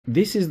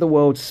This is the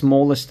world's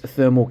smallest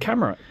thermal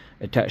camera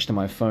attached to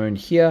my phone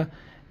here,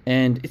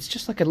 and it's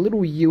just like a little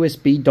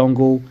USB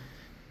dongle,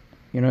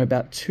 you know,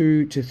 about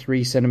 2 to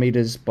 3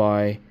 centimeters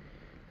by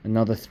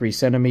another 3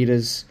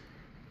 centimeters,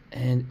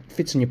 and it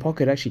fits in your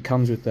pocket. It actually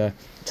comes with a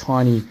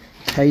tiny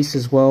case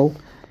as well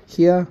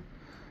here,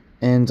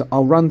 and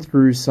I'll run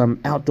through some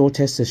outdoor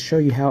tests to show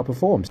you how it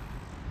performs.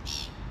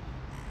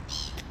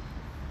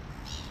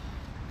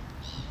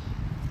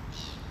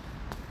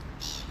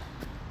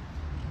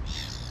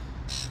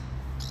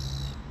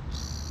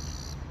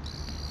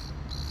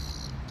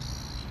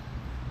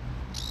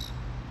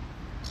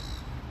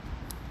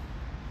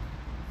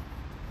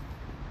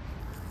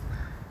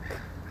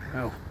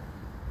 Oh.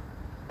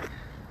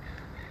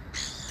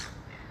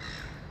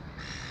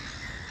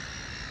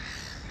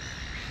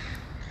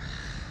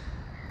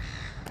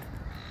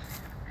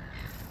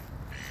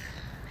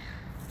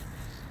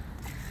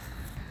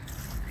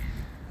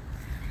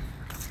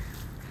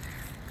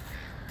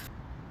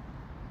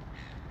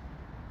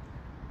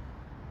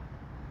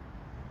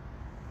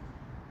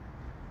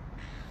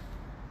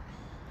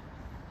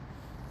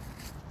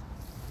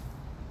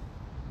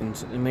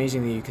 And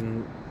amazingly, you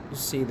can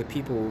see the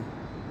people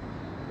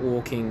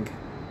walking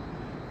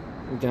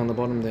down the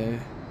bottom there.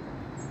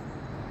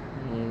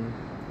 You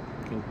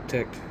can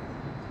detect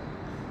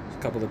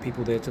a couple of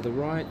people there to the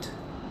right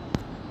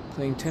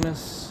playing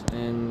tennis,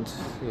 and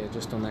yeah,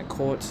 just on that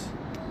court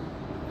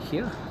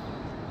here.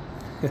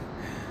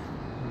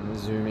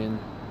 Zoom in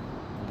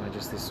by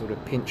just this sort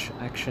of pinch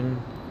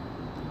action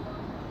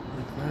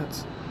like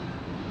that.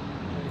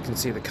 You can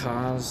see the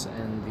cars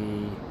and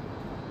the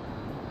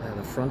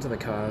front of the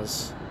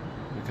cars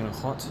are kind of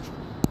hot.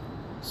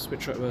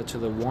 Switch over to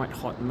the white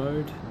hot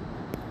mode.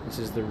 This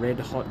is the red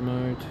hot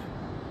mode,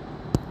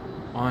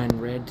 iron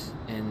red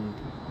and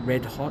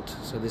red hot,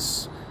 so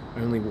this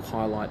only will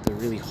highlight the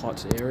really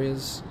hot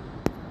areas.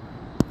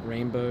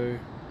 Rainbow,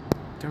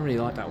 don't really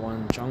like that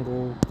one.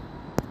 Jungle,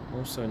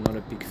 also not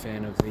a big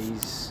fan of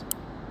these.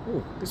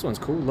 Oh, this one's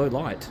cool, low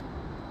light.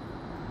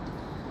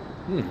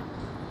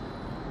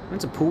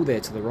 There's a pool there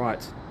to the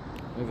right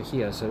over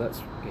here, so that's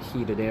a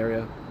heated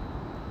area,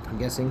 I'm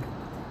guessing.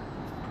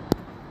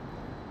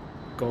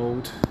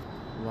 Gold,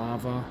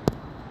 lava,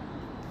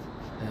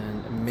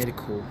 and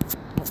medical.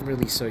 Not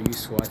really so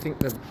useful. I think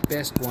the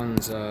best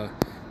ones are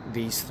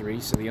these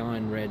three, so the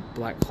iron red,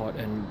 black hot,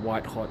 and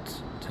white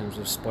hot, in terms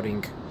of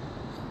spotting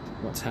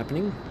what's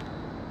happening.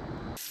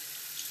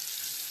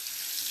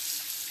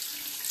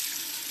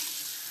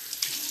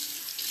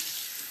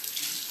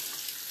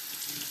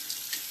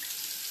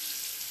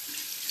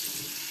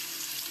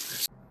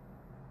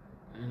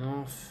 And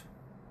off,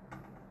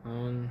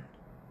 on,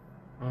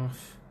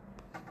 off.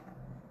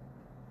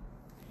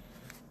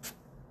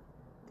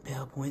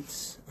 Power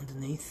points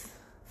underneath.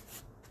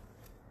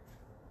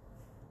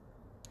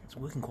 It's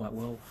working quite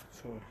well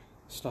for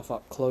stuff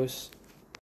up close.